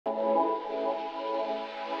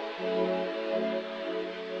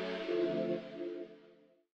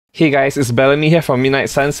Hey guys, it's Bellamy here from Midnight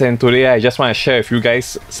Suns, and today I just want to share with you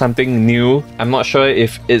guys something new. I'm not sure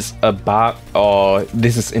if it's a bug or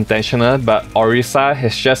this is intentional, but Orisa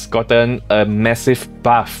has just gotten a massive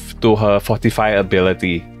buff to her Fortify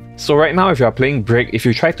ability. So right now if you are playing Break, if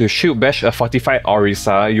you try to shield bash a Fortified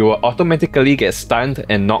Orisa, you will automatically get stunned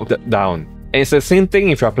and knocked down. And it's the same thing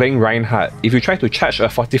if you are playing Reinhardt. If you try to charge a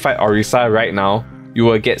Fortified Orisa right now, you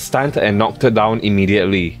will get stunned and knocked down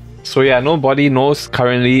immediately. So yeah, nobody knows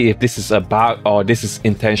currently if this is a bug or this is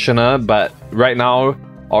intentional, but right now,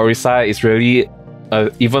 Orisa is really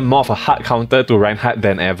even more of a hard counter to Reinhardt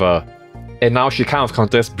than ever. And now she kind of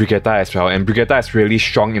counters Brigitta as well, and Brigitta is really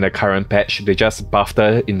strong in the current patch. They just buffed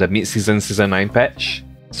her in the mid-season Season 9 patch.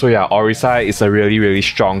 So yeah, Orisa is a really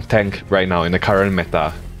strong tank right now in the current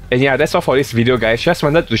meta. And yeah, that's all for this video guys. Just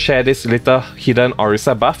wanted to share this little hidden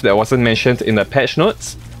Orisa buff that wasn't mentioned in the patch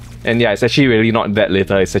notes. And yeah, it's actually really not that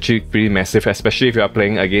little, it's actually pretty massive, especially if you are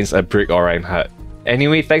playing against a Brick or Reinhardt.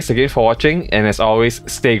 Anyway, thanks again for watching, and as always,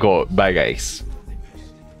 stay gold. Bye guys.